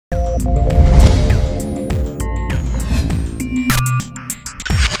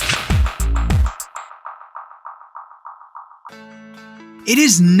It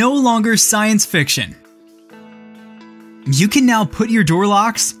is no longer science fiction. You can now put your door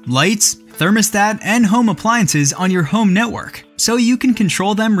locks, lights, thermostat, and home appliances on your home network, so you can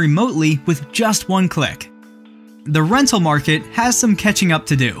control them remotely with just one click. The rental market has some catching up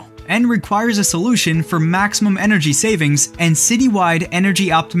to do, and requires a solution for maximum energy savings and citywide energy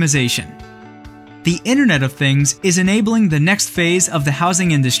optimization. The Internet of Things is enabling the next phase of the housing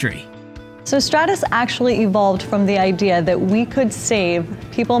industry. So StratIS actually evolved from the idea that we could save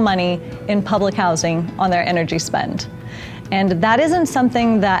people money in public housing on their energy spend. And that isn't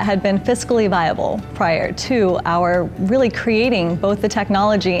something that had been fiscally viable prior to our really creating both the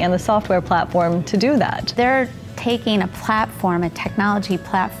technology and the software platform to do that. They're taking a platform, a technology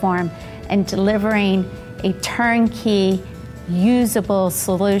platform, and delivering a turnkey, usable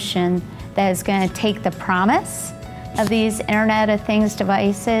solution that is going to take the promise of these Internet of Things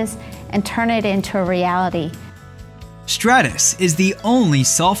devices and turn it into a reality. StratIS is the only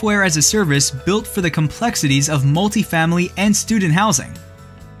software as a service built for the complexities of multifamily and student housing.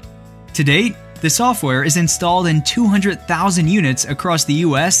 To date, the software is installed in 200,000 units across the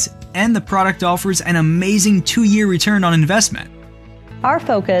US, and the product offers an amazing 2-year return on investment. Our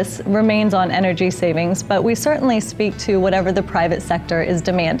focus remains on energy savings, but we certainly speak to whatever the private sector is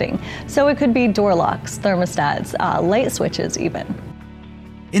demanding. So it could be door locks, thermostats, light switches even.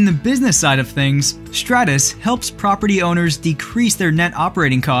 In the business side of things, StratIS helps property owners decrease their net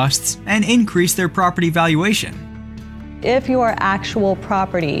operating costs and increase their property valuation. If your actual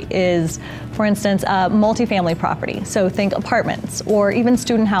property is, for instance, a multifamily property, so think apartments or even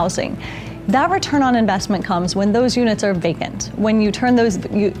student housing, that return on investment comes when those units are vacant, when you turn those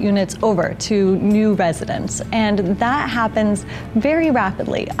units over to new residents, and that happens very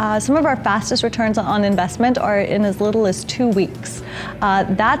rapidly. Some of our fastest returns on investment are in as little as 2 weeks.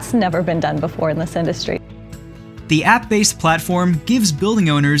 That's never been done before in this industry. The app-based platform gives building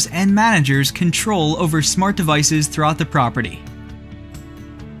owners and managers control over smart devices throughout the property.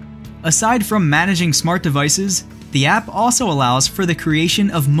 Aside from managing smart devices, the app also allows for the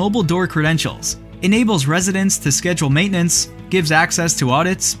creation of mobile door credentials, enables residents to schedule maintenance, gives access to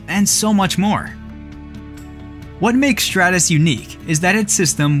audits, and so much more. What makes StratIS unique is that its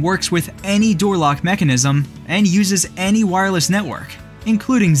system works with any door lock mechanism and uses any wireless network,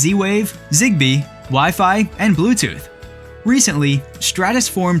 including Z-Wave, Zigbee, Wi-Fi, and Bluetooth. Recently, StratIS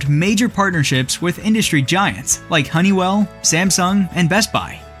formed major partnerships with industry giants like Honeywell, Samsung, and Best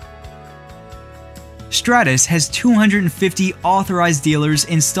Buy. StratIS has 250 authorized dealers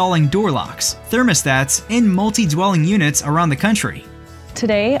installing door locks, thermostats in multi-dwelling units around the country.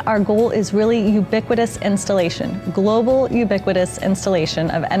 Today, our goal is really ubiquitous installation, global ubiquitous installation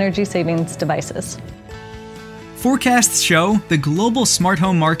of energy savings devices. Forecasts show the global smart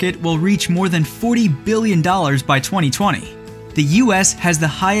home market will reach more than $40 billion by 2020. The US has the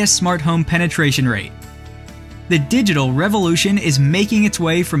highest smart home penetration rate. The digital revolution is making its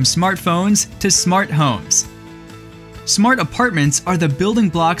way from smartphones to smart homes. Smart apartments are the building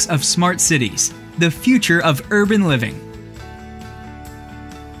blocks of smart cities, the future of urban living.